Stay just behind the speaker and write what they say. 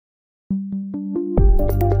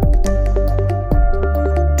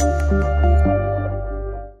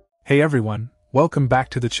Hey everyone, welcome back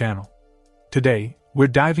to the channel. Today, we're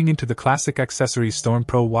diving into the classic accessories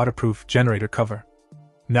StormPro waterproof generator cover.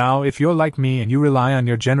 Now, if you're like me and you rely on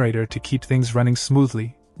your generator to keep things running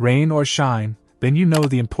smoothly, rain or shine, then you know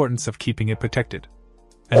the importance of keeping it protected.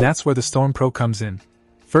 And that's where the StormPro comes in.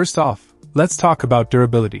 First off, let's talk about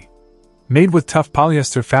durability. Made with tough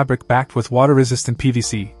polyester fabric backed with water-resistant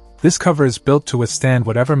PVC, this cover is built to withstand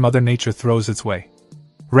whatever Mother Nature throws its way.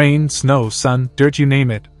 Rain, snow, sun, dirt, you name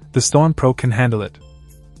it, the StormPro can handle it.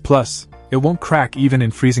 Plus, it won't crack even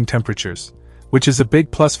in freezing temperatures, which is a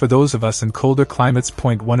big plus for those of us in colder climates.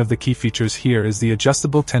 One of the key features here is the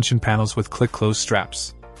adjustable tension panels with click-close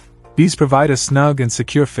straps. These provide a snug and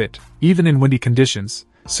secure fit, even in windy conditions,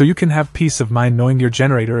 so you can have peace of mind knowing your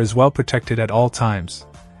generator is well protected at all times.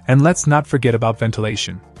 And let's not forget about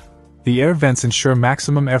ventilation. The air vents ensure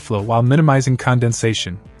maximum airflow while minimizing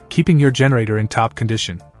condensation, keeping your generator in top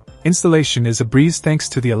condition. Installation is a breeze thanks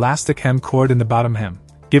to the elastic hem cord in the bottom hem,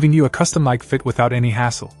 giving you a custom-like fit without any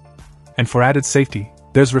hassle. And for added safety,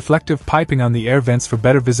 there's reflective piping on the air vents for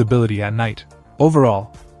better visibility at night.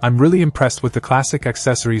 Overall, I'm really impressed with the classic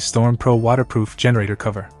accessories StormPro waterproof generator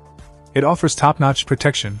cover. It offers top-notch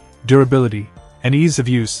protection, durability, and ease of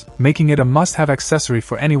use, making it a must-have accessory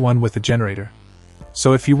for anyone with a generator.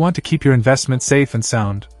 So if you want to keep your investment safe and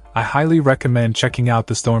sound, I highly recommend checking out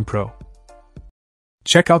the StormPro.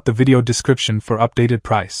 Check out the video description for updated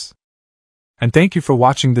price. And thank you for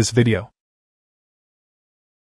watching this video.